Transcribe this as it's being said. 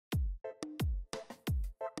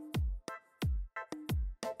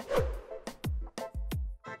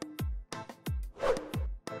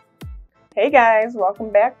Hey guys, welcome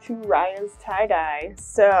back to Riahs tie-dye.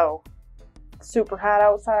 So, super hot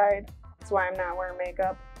outside. That's why I'm not wearing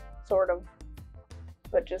makeup, sort of.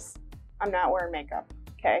 But just, I'm not wearing makeup,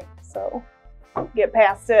 okay? So, get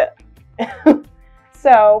past it.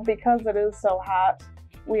 So, because it is so hot,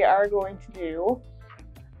 we are going to do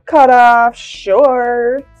cutoff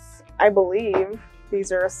shorts. I believe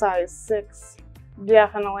these are a size 6.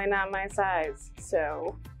 Definitely not my size,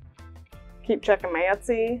 so keep checking my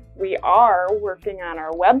Etsy. We are working on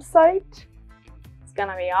our website. It's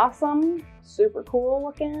gonna be awesome, super cool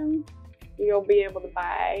looking. You'll be able to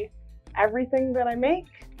buy everything that I make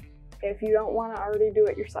if you don't want to already do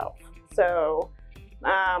it yourself. So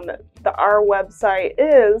our website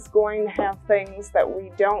is going to have things that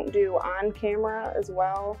we don't do on camera as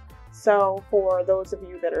well. So for those of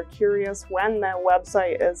you that are curious, when that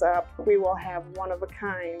website is up, we will have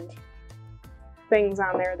one-of-a-kind things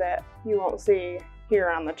on there that you won't see here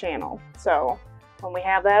on the channel. So when we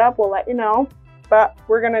have that up, we'll let you know. But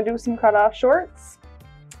we're gonna do some cutoff shorts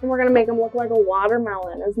and we're gonna make them look like a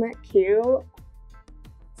watermelon. Isn't that cute?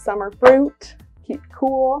 Summer fruit, keep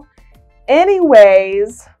cool.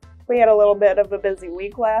 Anyways, we had a little bit of a busy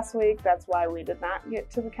week last week. That's why we did not get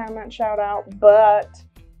to the comment shout out, but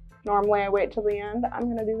normally I wait till the end. I'm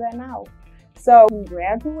gonna do that now. So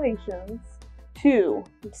congratulations to,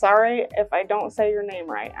 I'm sorry if I don't say your name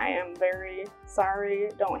right. I am very sorry,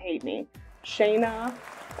 don't hate me. Shayna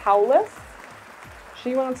Paulus.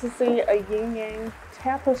 She wants to see a yin yang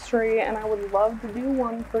tapestry and I would love to do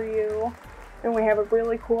one for you. And we have a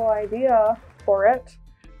really cool idea for it.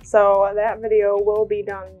 So that video will be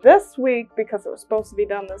done this week because it was supposed to be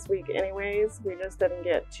done this week anyways. We just didn't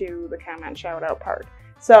get to the comment shout out part.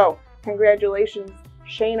 So congratulations,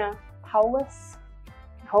 Shayna Paulus.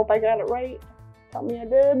 I hope I got it right. Tell me I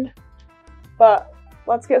did. But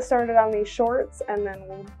let's get started on these shorts and then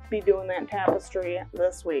we'll be doing that tapestry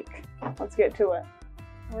this week. Let's get to it.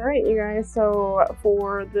 Alright you guys, so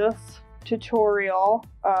for this tutorial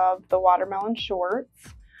of the watermelon shorts,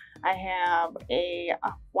 I have a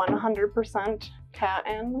 100%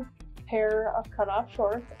 cotton pair of cutoff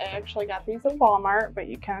shorts. I actually got these at Walmart, but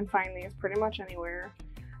you can find these pretty much anywhere.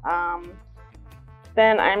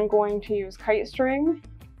 Then I'm going to use Kite String.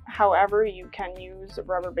 However, you can use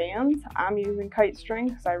rubber bands. I'm using Kite String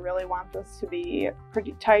because I really want this to be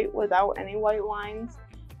pretty tight without any white lines.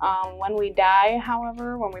 When we dye,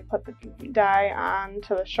 however, when we put the dye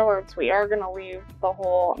onto the shorts, we are going to leave the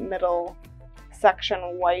whole middle section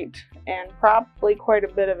white and probably quite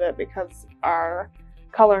a bit of it because our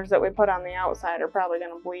colors that we put on the outside are probably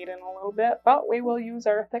going to bleed in a little bit, but we will use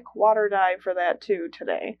our thick water dye for that too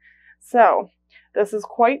today. So this is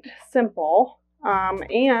quite simple.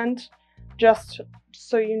 And just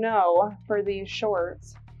so you know, for these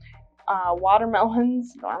shorts,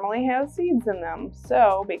 watermelons normally have seeds in them.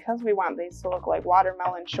 So because we want these to look like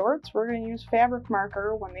watermelon shorts, we're going to use fabric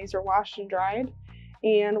marker when these are washed and dried,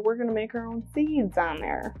 and we're going to make our own seeds on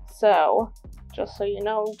there. So just so you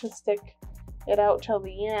know, to stick it out till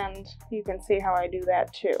the end, you can see how I do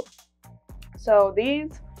that too. So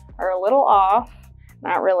these are a little off.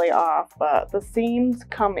 Not really off, but the seams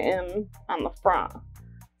come in on the front.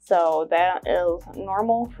 So that is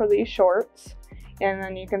normal for these shorts. And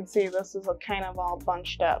then you can see this is kind of all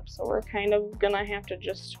bunched up. So we're kind of gonna have to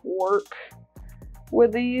just work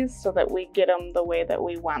with these so that we get them the way that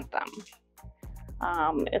we want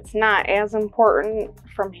them. It's not as important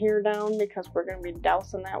from here down because we're gonna be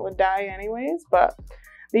dousing that with dye anyways, but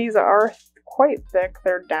these are quite thick,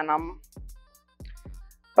 they're denim.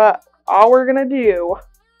 But all we're gonna do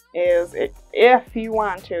is, if you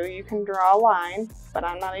want to, you can draw a line, but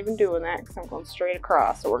I'm not even doing that because I'm going straight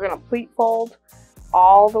across. So we're gonna pleat fold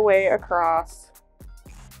all the way across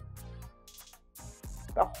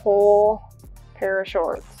the whole pair of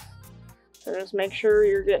shorts. So just make sure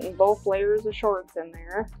you're getting both layers of shorts in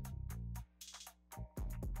there.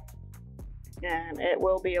 And it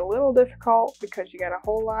will be a little difficult because you got a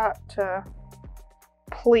whole lot to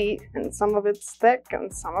pleat, and some of it's thick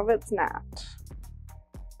and some of it's not.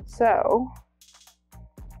 So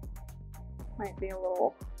might be a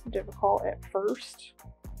little difficult at first.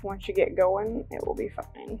 Once you get going, it will be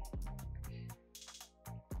fine.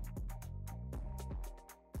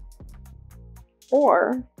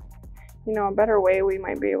 Or, you know, a better way we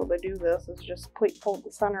might be able to do this is just pleat fold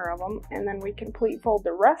the center of them, and then we can pleat fold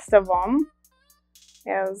the rest of them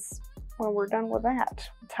as when we're done with that.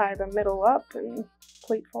 Tie the middle up and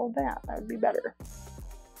pleat fold that. That would be better.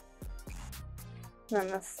 Then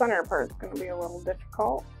the center part is going to be a little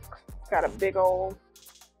difficult. It's got a big old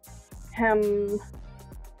hem,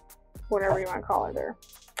 whatever you want to call it there.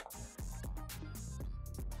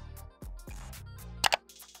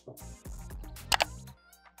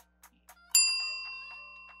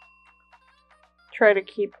 Try to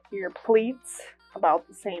keep your pleats about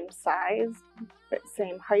the same size,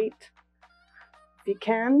 same height if you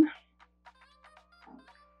can.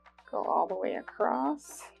 Go all the way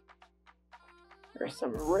across. There's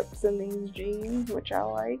some rips in these jeans, which I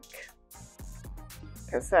like.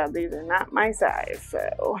 Like I said, these are not my size,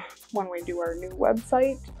 so when we do our new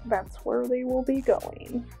website, that's where they will be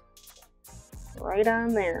going. Right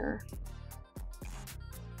on there.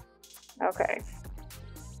 Okay.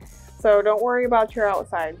 So don't worry about your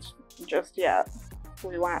outsides just yet.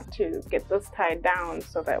 We want to get this tied down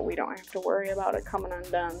so that we don't have to worry about it coming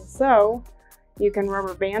undone. So you can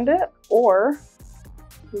rubber band it, or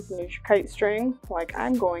you can use your kite string like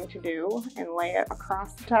I'm going to do and lay it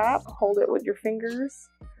across the top, hold it with your fingers,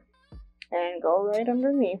 and go right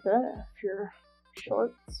underneath it if your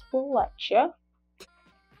shorts will let you.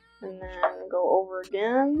 And then go over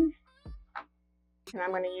again. And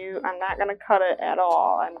I'm not going to cut it at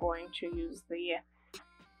all. I'm going to use the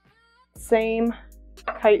same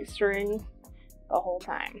kite string the whole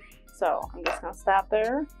time. So I'm just going to stop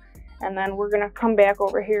there. And then we're going to come back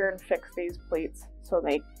over here and fix these pleats so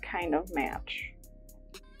they kind of match.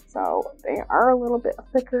 So they are a little bit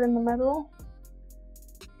thicker in the middle.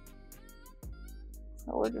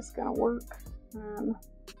 So we're just going to work on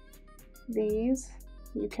these.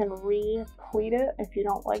 You can re-pleat it if you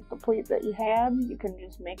don't like the pleat that you had. You can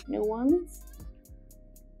just make new ones,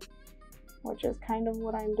 which is kind of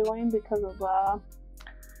what I'm doing because of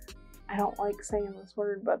I don't like saying this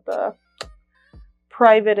word, but the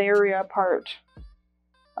private area part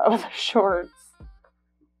of the shorts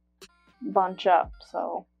bunch up,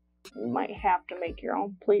 so you might have to make your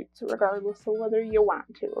own pleats regardless of whether you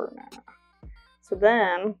want to or not. So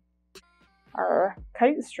then our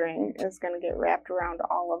kite string is going to get wrapped around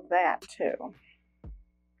all of that too.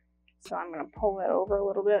 So I'm going to pull it over a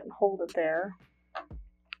little bit and hold it there.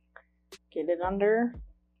 Get it under.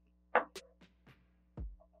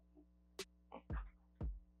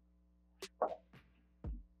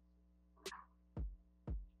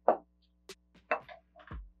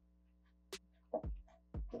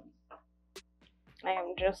 I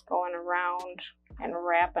am just going around and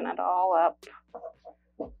wrapping it all up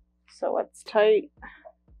so it's tight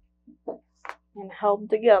and held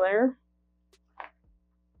together.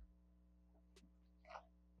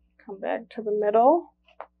 Come back to the middle.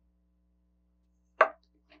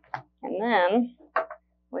 And then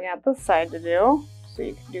we got this side to do. So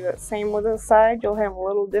you can do that same with this side. You'll have a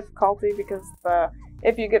little difficulty because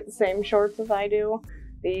if you get the same shorts as I do,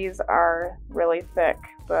 these are really thick.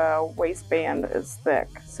 The waistband is thick,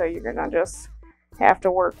 so you're gonna just have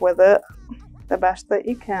to work with it the best that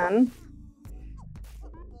you can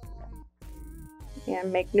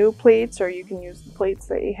and make new pleats, or you can use the pleats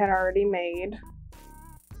that you had already made.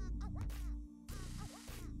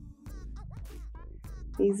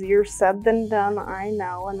 Easier said than done, I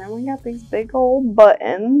know. And then we got these big old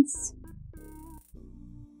buttons.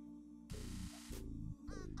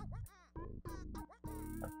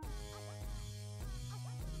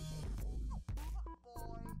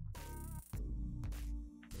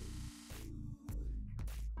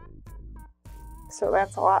 So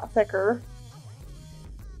that's a lot thicker,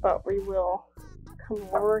 but we will come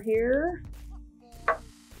over here,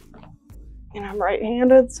 and I'm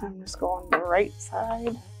right-handed, so I'm just going the right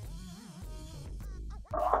side.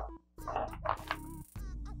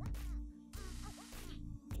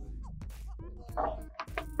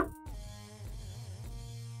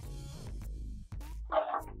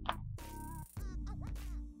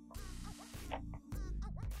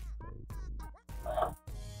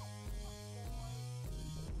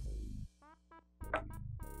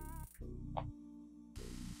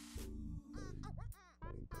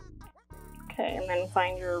 Okay, and then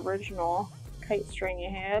find your original kite string you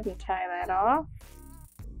had and tie that off.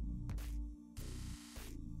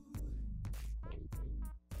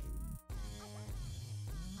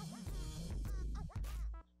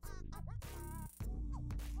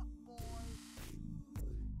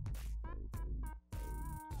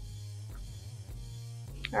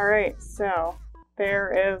 Alright, so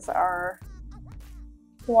there is our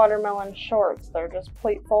watermelon shorts. They're just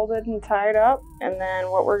pleat folded and tied up, and then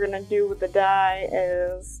what we're going to do with the dye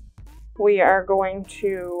is we are going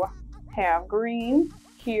to have green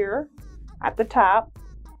here at the top,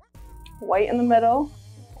 white in the middle,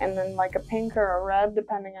 and then like a pink or a red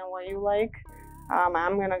depending on what you like.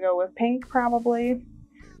 I'm going to go with pink probably,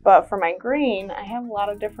 but for my green I have a lot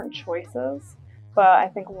of different choices, but I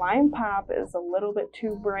think Lime Pop is a little bit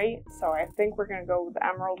too bright, so I think we're going to go with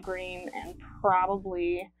emerald green and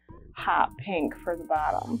probably hot pink for the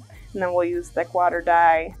bottom. And then we'll use thick water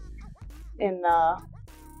dye in the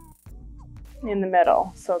in the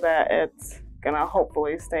middle so that it's gonna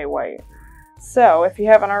hopefully stay white. So if you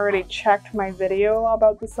haven't already checked my video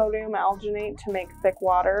about the sodium alginate to make thick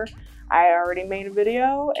water, I already made a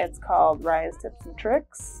video. It's called Riahs Tips and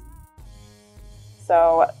Tricks.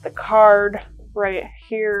 So the card right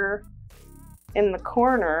here in the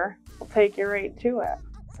corner will take you right to it.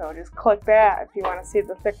 So just click that if you want to see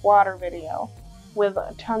the thick water video with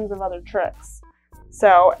tons of other tricks.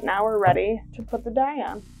 So now we're ready to put the dye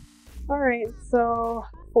on. Alright, so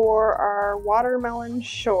for our watermelon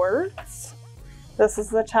shorts, this is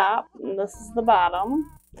the top and this is the bottom.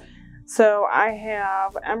 So I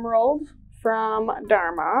have Emerald from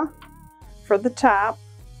Dharma for the top.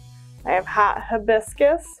 I have Hot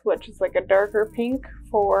Hibiscus, which is like a darker pink,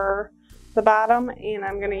 for the bottom, and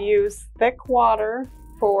I'm going to use thick water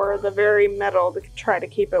for the very middle to try to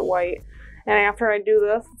keep it white. And after I do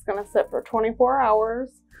this, it's going to sit for 24 hours.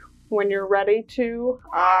 When you're ready to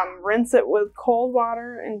rinse it with cold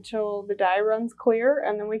water until the dye runs clear,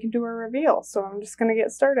 and then we can do a reveal. So I'm just going to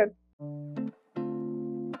get started.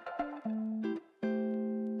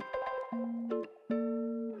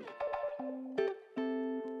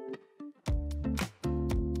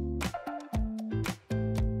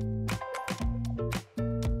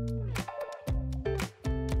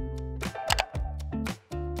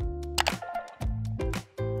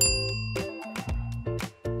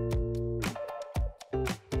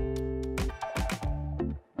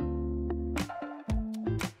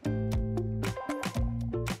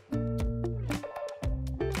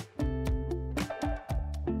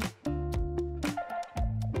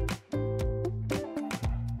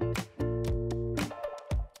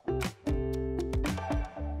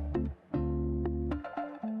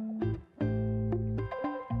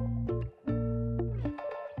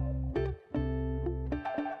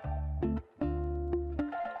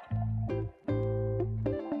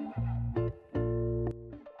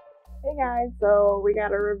 Hey guys, so we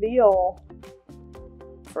got a reveal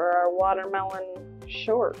for our watermelon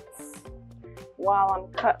shorts. While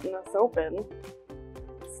I'm cutting this open,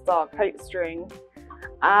 it's all kite string.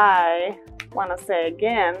 I want to say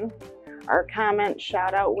again, our comment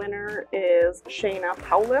shout out winner is Shayna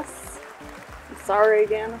Paulus. I'm sorry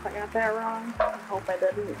again if I got that wrong. I hope I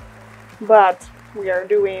didn't. But we are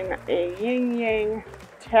doing a yin yang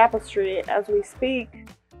tapestry as we speak.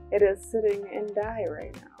 It is sitting in dye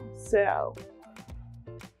right now, so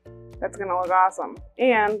that's gonna look awesome.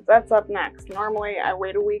 And that's up next. Normally I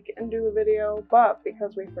wait a week and do a video, but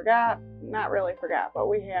because we forgot, not really forgot, but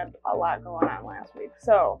we had a lot going on last week.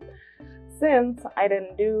 So since I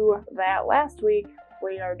didn't do that last week,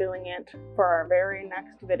 we are doing it for our very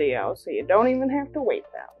next video, so you don't even have to wait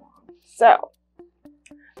that long. So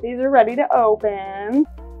these are ready to open.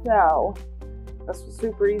 So this was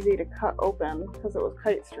super easy to cut open because it was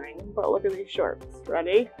kite string, but look at these shorts.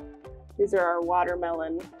 Ready? These are our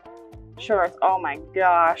watermelon shorts. Oh my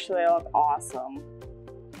gosh, they look awesome.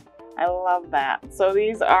 I love that. So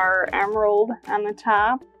these are Emerald on the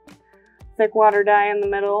top, thick water dye in the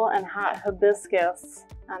middle, and Hot Hibiscus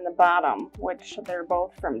on the bottom, which they're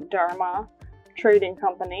both from Dharma Trading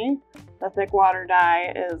Company. The thick water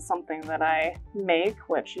dye is something that I make,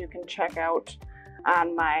 which you can check out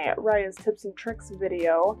on my Riahs Tips and Tricks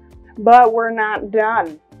video, but we're not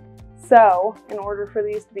done. So in order for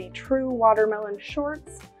these to be true watermelon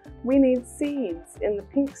shorts, we need seeds in the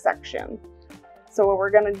pink section. So what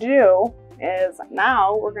we're gonna do is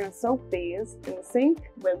now we're gonna soak these in the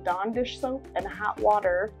sink with Dawn dish soap and hot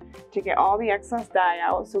water to get all the excess dye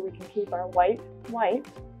out so we can keep our white white.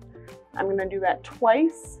 I'm gonna do that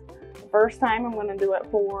twice. First time I'm going to do it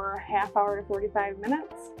for half hour to 45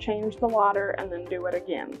 minutes, change the water, and then do it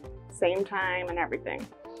again. Same time and everything.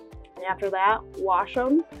 And after that, wash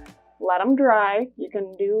them, let them dry. You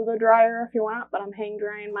can do the dryer if you want, but I'm hang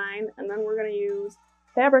drying mine. And then we're going to use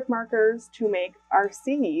fabric markers to make our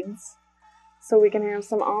seeds so we can have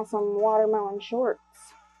some awesome watermelon shorts.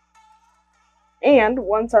 And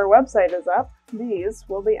once our website is up, these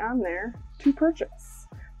will be on there to purchase.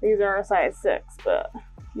 These are a size 6, but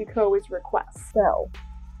you could always request. So,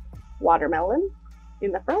 watermelon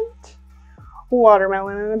in the front,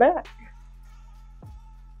 watermelon in the back.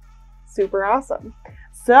 Super awesome.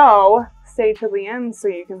 So, stay to the end so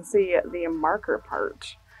you can see the marker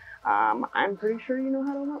part. I'm pretty sure you know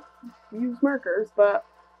how to use markers, but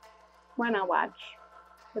why not watch?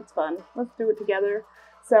 It's fun. Let's do it together.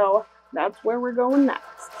 So, that's where we're going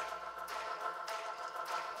next.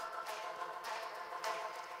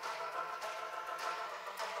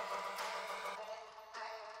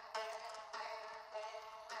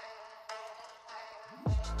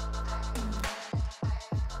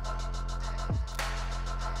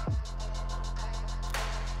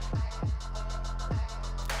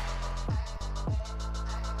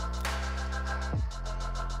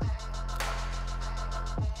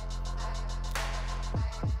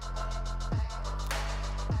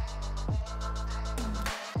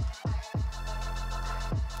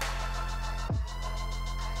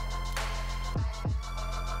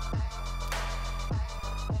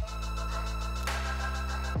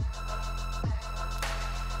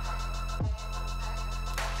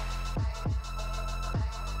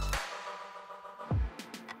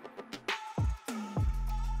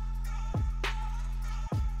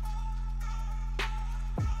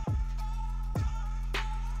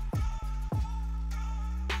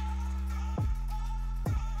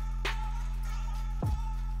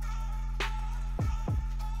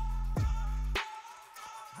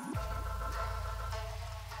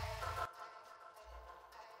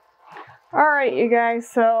 Alright, you guys,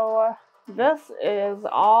 so this is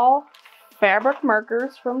all fabric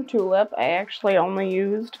markers from Tulip. I actually only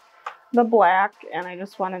used the black, and I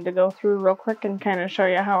just wanted to go through real quick and kind of show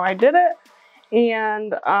you how I did it.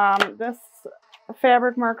 And this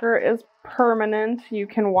fabric marker is permanent. You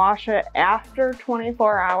can wash it after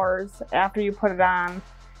 24 hours after you put it on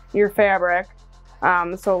your fabric.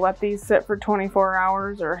 So let these sit for 24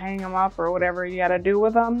 hours or hang them up or whatever you gotta do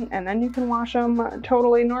with them, and then you can wash them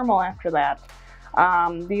totally normal after that.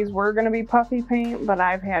 These were gonna be puffy paint, but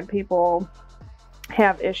I've had people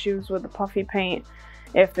have issues with the puffy paint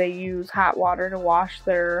if they use hot water to wash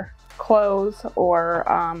their clothes, or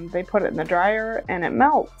they put it in the dryer and it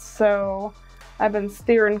melts. So I've been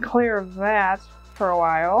steering clear of that for a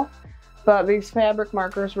while. But these fabric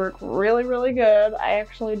markers work really, really good. I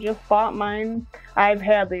actually just bought mine. I've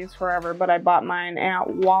had these forever, but I bought mine at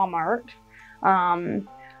Walmart.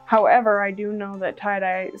 However, I do know that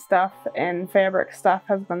tie-dye stuff and fabric stuff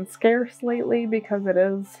has been scarce lately because it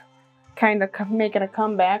is kind of making a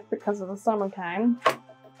comeback because of the summertime.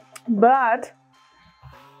 But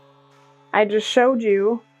I just showed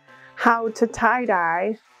you how to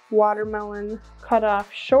tie-dye watermelon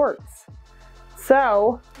cutoff shorts.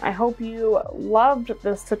 So, I hope you loved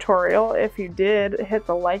this tutorial. If you did, hit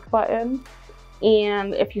the like button.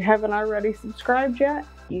 And if you haven't already subscribed yet,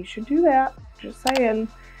 you should do that. Just saying.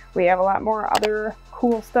 We have a lot more other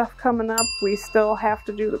cool stuff coming up. We still have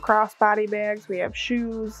to do the crossbody bags. We have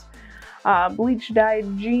shoes. Bleach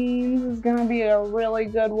dyed jeans is going to be a really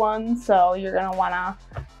good one. So, you're going to want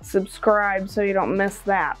to subscribe so you don't miss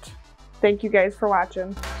that. Thank you guys for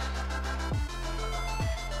watching.